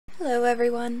Hello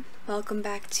everyone, welcome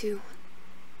back to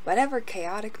whatever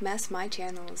chaotic mess my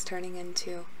channel is turning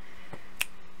into,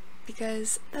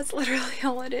 because that's literally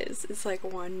all it is. It's like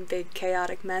one big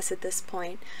chaotic mess at this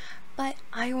point. But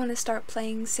I want to start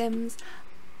playing Sims.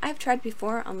 I've tried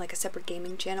before on like a separate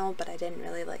gaming channel, but I didn't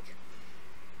really like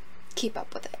keep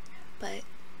up with it. But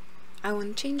I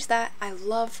want to change that. I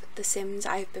love The Sims.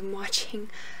 I've been watching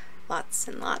lots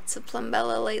and lots of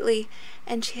Plumbella lately,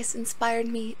 and she has inspired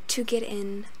me to get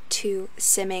into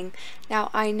simming.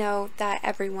 Now I know that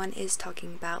everyone is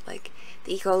talking about like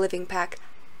the eco living pack.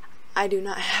 I do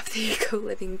not have the eco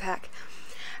living pack.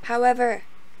 However,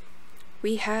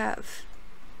 we have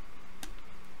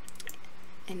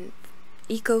an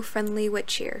eco-friendly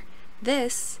witch here.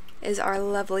 This is our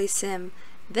lovely sim.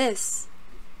 This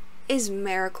is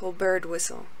Miracle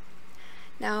Birdwhistle.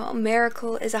 Now,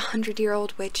 Miracle is a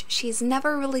 100-year-old witch. She's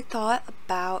never really thought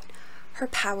about her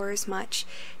powers much.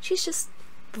 She's just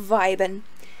vibing.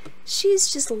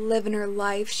 She's just living her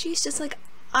life. She's just like,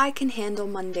 I can handle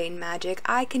mundane magic.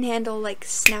 I can handle like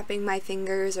snapping my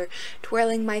fingers or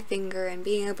twirling my finger and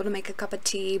being able to make a cup of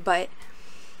tea, but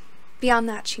beyond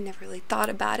that, she never really thought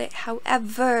about it.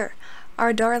 However,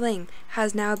 our darling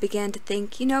has now began to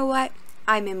think, you know what?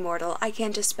 I'm immortal. I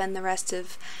can't just spend the rest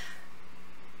of,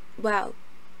 well,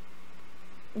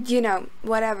 you know,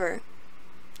 whatever,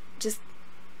 just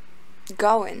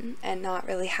going and not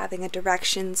really having a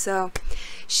direction. So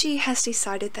she has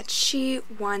decided that she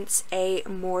wants a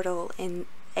mortal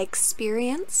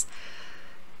experience,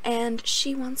 and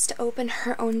she wants to open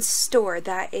her own store.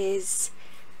 That is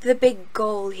the big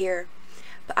goal here.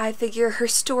 But I figure her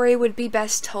story would be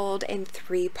best told in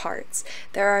 3 parts.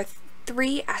 There are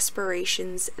 3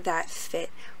 aspirations that fit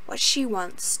what she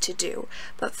wants to do.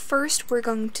 But first we're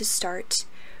going to start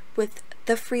with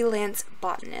the freelance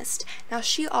botanist. Now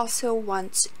she also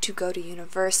wants to go to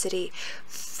university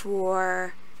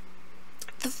for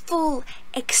the full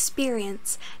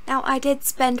experience. Now I did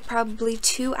spend probably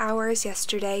 2 hours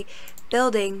yesterday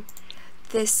building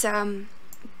this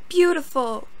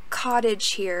beautiful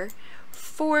cottage here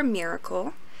for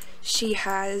Miracle. She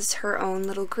has her own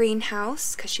little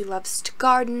greenhouse because she loves to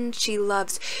garden, she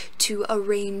loves to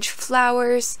arrange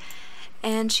flowers,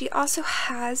 and she also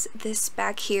has this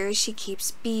back here. She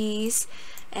keeps bees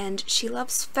and she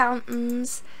loves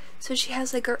fountains, so she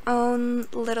has like her own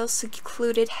little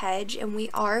secluded hedge, and we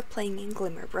are playing in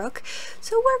Glimmerbrook,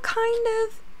 so we're kind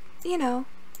of, you know,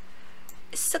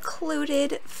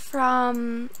 secluded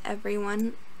from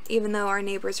everyone, even though our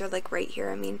neighbors are like right here.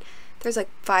 I mean, there's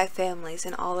like 5 families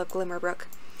in all of Glimmerbrook.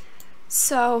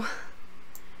 So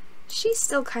she's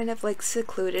still kind of like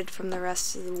secluded from the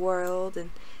rest of the world,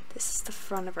 and this is the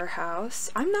front of her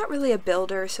house. I'm not really a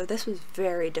builder, so this was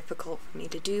very difficult for me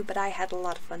to do, but I had a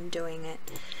lot of fun doing it.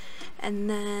 And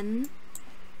then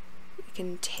we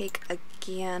can take a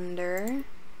gander.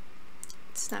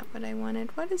 It's not what I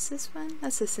wanted. What is this one?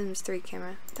 That's the Sims 3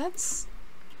 camera. That's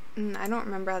I don't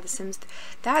remember how the Sims...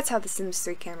 That's how the Sims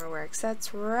 3 camera works.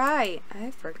 That's right.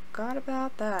 I forgot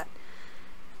about that.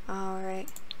 Alright.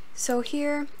 So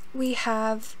here we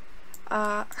have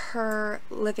her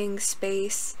living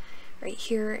space. Right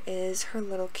here is her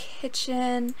little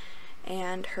kitchen,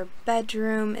 and her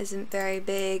bedroom isn't very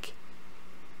big.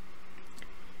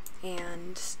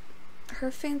 And her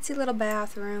fancy little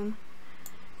bathroom.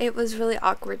 It was really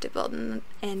awkward to build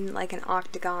in like an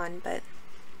octagon, but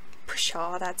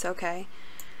pshaw, that's okay.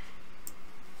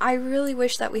 I really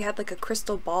wish that we had like a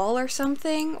crystal ball or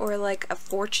something, or like a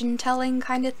fortune telling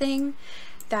kind of thing,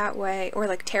 that way, or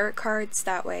like tarot cards,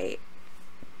 that way,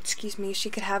 excuse me,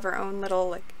 she could have her own little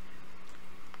like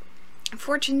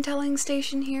fortune telling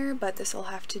station here, but this will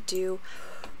have to do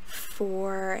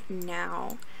for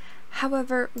now.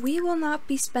 However, we will not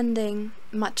be spending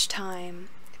much time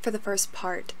for the first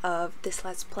part of this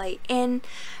Let's Play in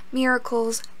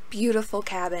Miracle's beautiful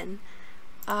cabin.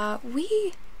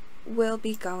 We will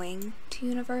be going to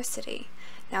university.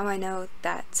 Now I know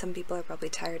that some people are probably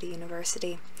tired of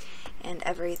university and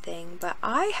everything, but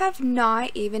I have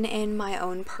not, even in my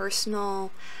own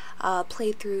personal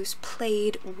playthroughs,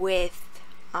 played with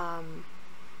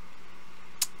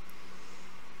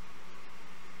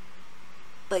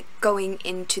like going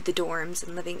into the dorms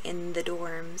and living in the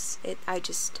dorms.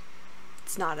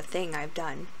 It's not a thing I've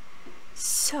done.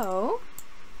 So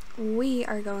we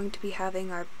are going to be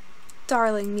having our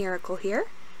darling Miracle here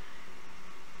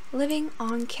living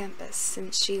on campus,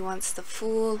 since she wants the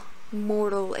full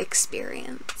mortal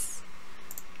experience.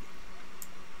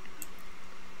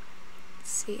 Let's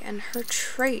see, and her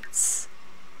traits.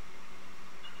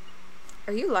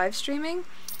 Are you live streaming?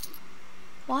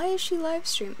 Why is she live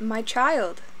streaming? My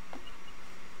child.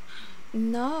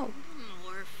 No.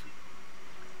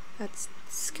 That's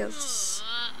skills.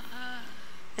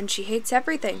 And she hates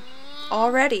everything.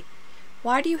 Already.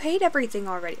 Why do you hate everything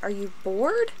already? Are you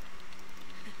bored?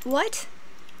 What?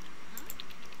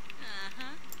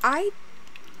 I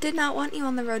did not want you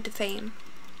on the road to fame.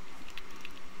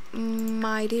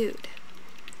 My dude.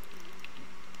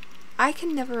 I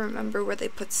can never remember where they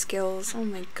put skills. Oh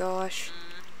my gosh.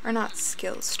 Or not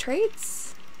skills.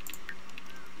 Traits?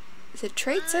 Is it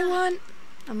traits I want?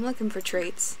 I'm looking for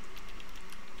traits.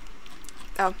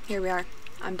 Oh, here we are.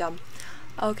 I'm dumb.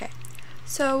 Okay.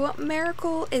 So,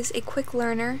 Miracle is a quick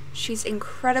learner. She's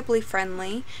incredibly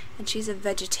friendly. And she's a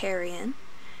vegetarian.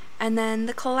 And then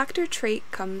the collector trait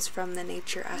comes from the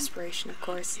nature aspiration, of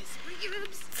course.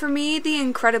 For me, the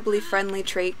incredibly friendly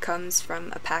trait comes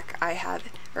from a pack I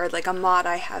have, or like a mod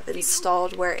I have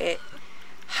installed where it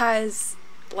has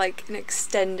like an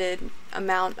extended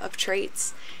amount of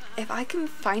traits. If I can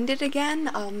find it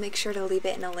again, I'll make sure to leave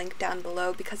it in a link down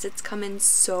below because it's come in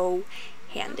so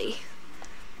handy.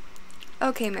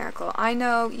 Okay, Miracle, I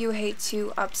know you hate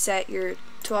to upset your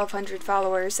 1,200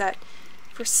 followers that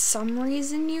for some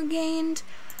reason you gained,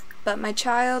 but my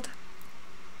child,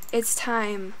 it's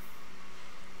time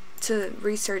to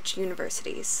research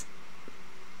universities.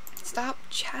 Stop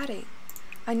chatting.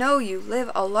 I know you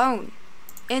live alone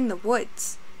in the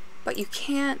woods, but you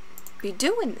can't be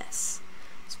doing this.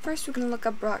 So first we're going to look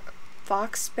up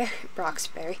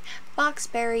Foxberry,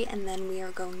 and then we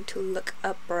are going to look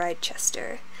up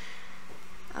Brightchester.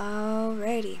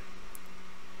 Alrighty.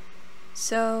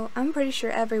 So, I'm pretty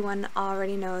sure everyone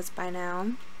already knows by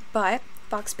now, but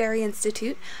Foxberry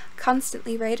Institute,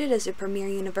 constantly rated as a premier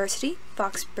university,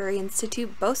 Foxberry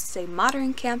Institute boasts a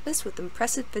modern campus with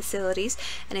impressive facilities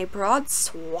and a broad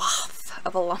swath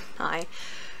of alumni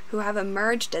who have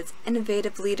emerged as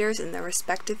innovative leaders in their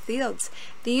respective fields.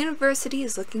 The university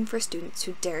is looking for students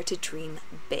who dare to dream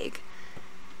big.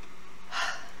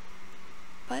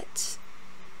 But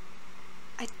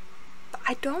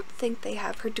I don't think they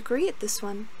have her degree at this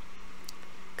one.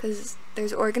 Because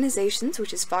there's organizations,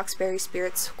 which is Foxberry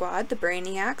Spirit Squad, the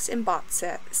Brainiacs, and Bot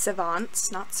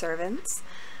Savants, not servants.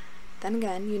 Then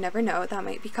again, you never know, that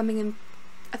might be coming in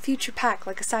a future pack,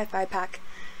 like a sci-fi pack,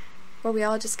 where we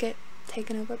all just get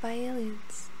taken over by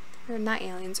aliens. Or not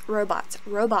aliens, robots.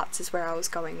 Robots is where I was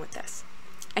going with this.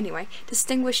 Anyway,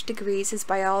 distinguished degrees is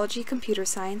biology, computer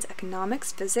science,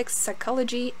 economics, physics,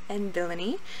 psychology, and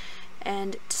villainy.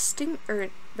 And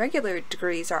regular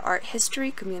degrees are art history,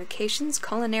 communications,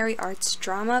 culinary arts,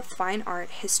 drama, fine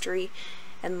art, history,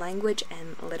 and language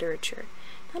and literature.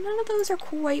 Now, none of those are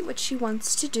quite what she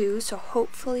wants to do, so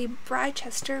hopefully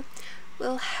Brightchester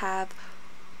will have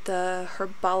the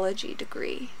herbology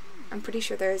degree. I'm pretty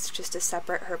sure there's just a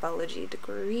separate herbology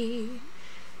degree.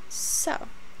 So,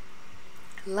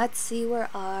 let's see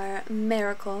where our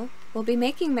Miracle will be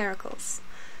making miracles.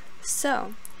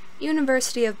 So,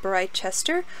 University of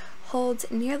Brightchester holds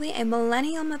nearly a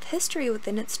millennium of history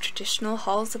within its traditional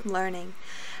halls of learning.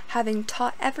 Having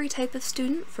taught every type of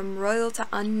student, from royal to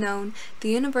unknown, the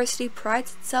university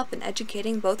prides itself in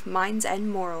educating both minds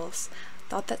and morals.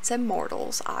 Thought that said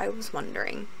mortals, I was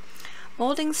wondering.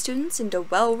 Molding students into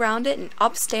well-rounded and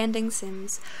upstanding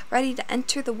Sims, ready to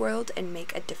enter the world and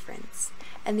make a difference.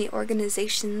 And the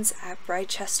organizations at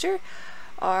Brightchester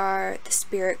are the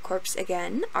Spirit Corps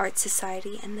again, Art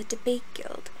Society, and the Debate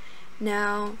Guild.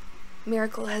 Now,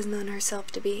 Miracle has known herself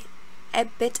to be a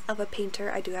bit of a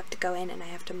painter. I do have to go in and I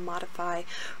have to modify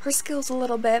her skills a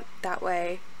little bit. That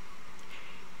way,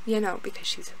 you know, because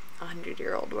she's a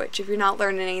 100-year-old witch. If you're not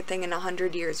learning anything in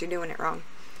 100 years, you're doing it wrong.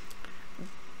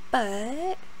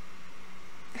 But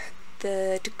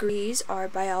the degrees are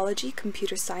biology,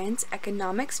 computer science,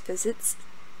 economics, physics,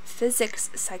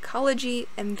 psychology,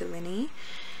 and villainy.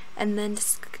 And then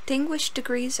distinguished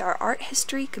degrees are art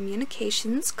history,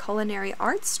 communications, culinary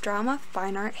arts, drama,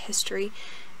 fine art, history,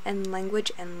 and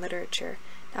language and literature.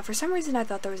 Now, for some reason I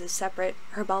thought there was a separate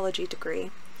herbology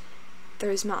degree. There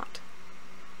is not.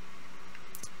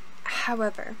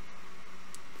 However,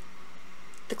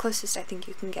 the closest I think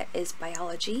you can get is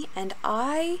biology, and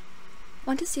I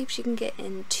want to see if she can get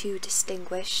into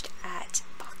distinguished at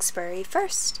Foxberry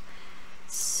first.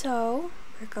 So,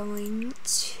 we're going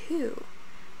to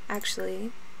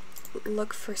actually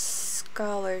look for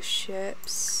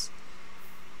scholarships,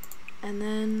 and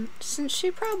then since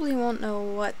she probably won't know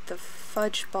what the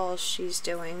fudge balls she's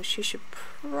doing, she should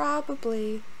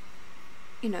probably,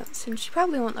 since she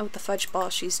probably won't know what the fudge ball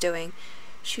she's doing,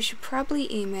 she should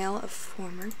probably email a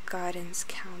former guidance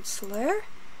counselor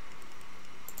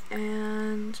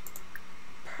and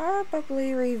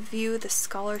probably review the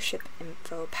scholarship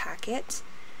info packet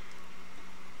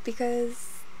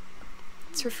because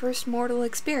it's her first mortal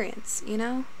experience, you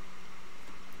know?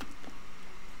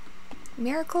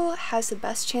 Miracle has the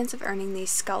best chance of earning these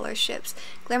scholarships.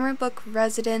 Glimmerbrook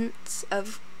residents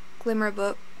of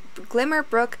Glimmerbrook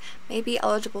may be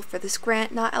eligible for this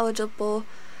grant, not eligible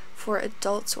for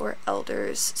adults or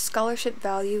elders. Scholarship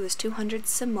value is 200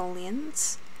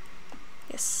 simoleons.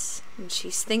 Yes, and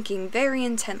she's thinking very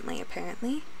intently,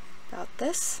 apparently, about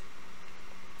this.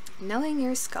 Knowing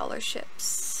your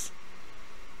scholarships.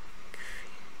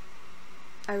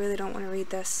 I really don't want to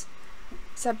read this.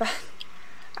 Is that bad?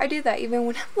 I do that even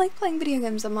when I'm like playing video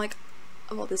games. I'm like,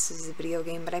 well, this is a video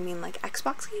game, but I mean like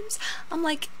Xbox games. I'm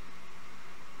like,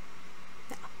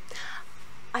 no,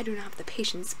 I do not have the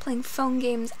patience. Playing phone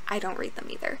games, I don't read them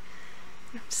either.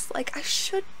 And I'm just like, I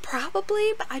should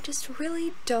probably, but I just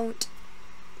really don't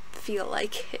feel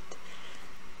like it.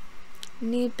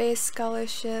 Need-based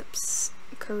scholarships,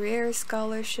 career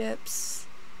scholarships,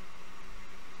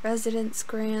 residence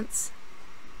grants.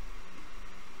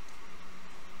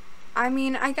 I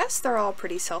mean, I guess they're all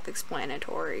pretty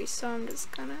self-explanatory, so I'm just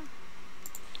gonna...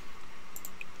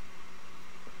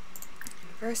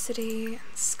 University and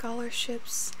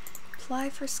scholarships. Apply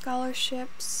for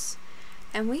scholarships.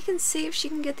 And we can see if she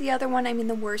can get the other one. I mean,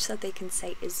 the worst that they can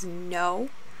say is no.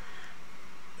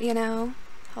 You know?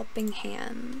 Helping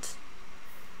hand.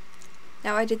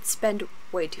 Now, I did spend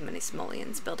way too many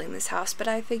simoleons building this house, but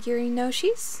I figure, you know,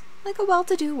 she's like a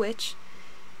well-to-do witch.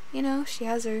 You know, she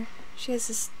has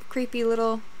this creepy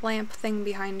little lamp thing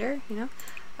behind her, you know?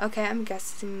 Okay, I'm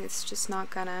guessing it's just not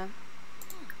gonna...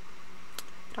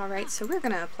 Alright, so we're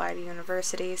gonna apply to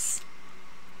universities.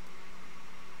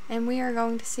 And we are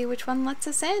going to see which one lets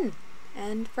us in.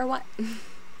 And for what.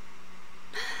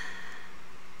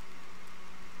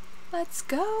 Let's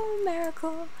go,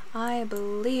 Miracle. I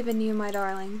believe in you, my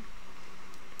darling.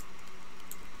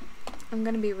 I'm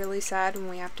gonna be really sad when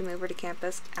we have to move her to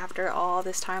campus after all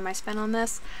this time I spent on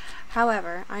this.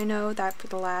 However, I know that for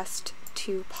the last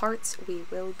 2 parts we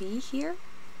will be here.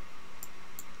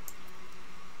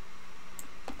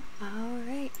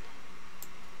 Alright.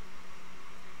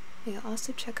 You'll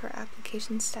also check her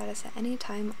application status at any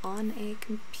time on a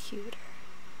computer.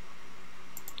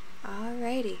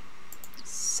 Alrighty.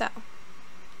 So,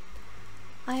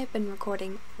 I have been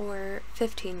recording for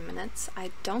 15 minutes.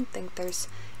 I don't think there's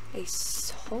a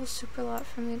whole super lot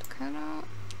for me to cut out.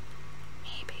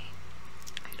 Maybe.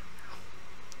 I don't know.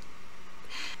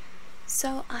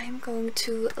 So I'm going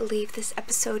to leave this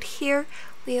episode here.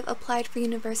 We have applied for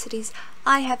universities.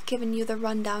 I have given you the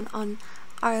rundown on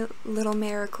our little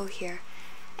Miracle here.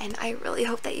 And I really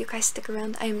hope that you guys stick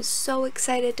around. I am so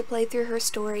excited to play through her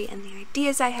story and the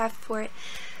ideas I have for it.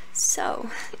 So,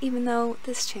 even though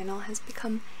this channel has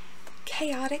become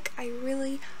chaotic, I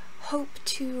really hope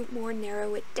to more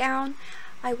narrow it down.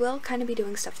 I will kind of be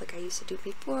doing stuff like I used to do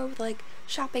before with like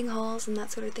shopping hauls and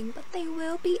that sort of thing, but they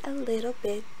will be a little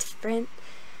bit different,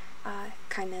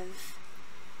 kind of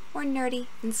more nerdy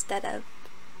instead of,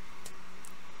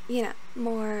 you know,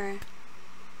 more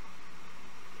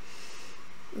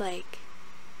like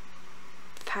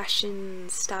fashion,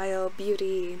 style,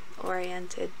 beauty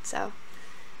oriented. So,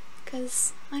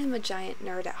 because I'm a giant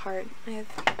nerd at heart. I have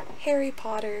Harry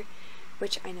Potter,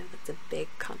 which I know that's a big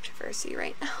controversy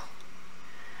right now.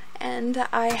 And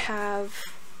I have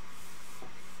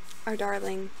our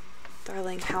darling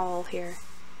Howl here.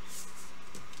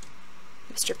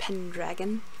 Mr.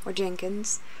 Pendragon, or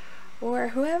Jenkins, or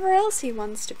whoever else he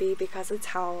wants to be because it's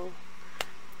Howl.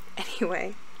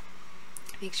 Anyway,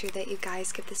 make sure that you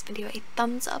guys give this video a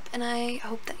thumbs up, and I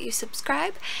hope that you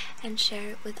subscribe and share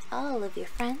it with all of your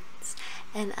friends.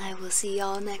 And I will see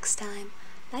y'all next time.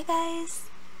 Bye guys!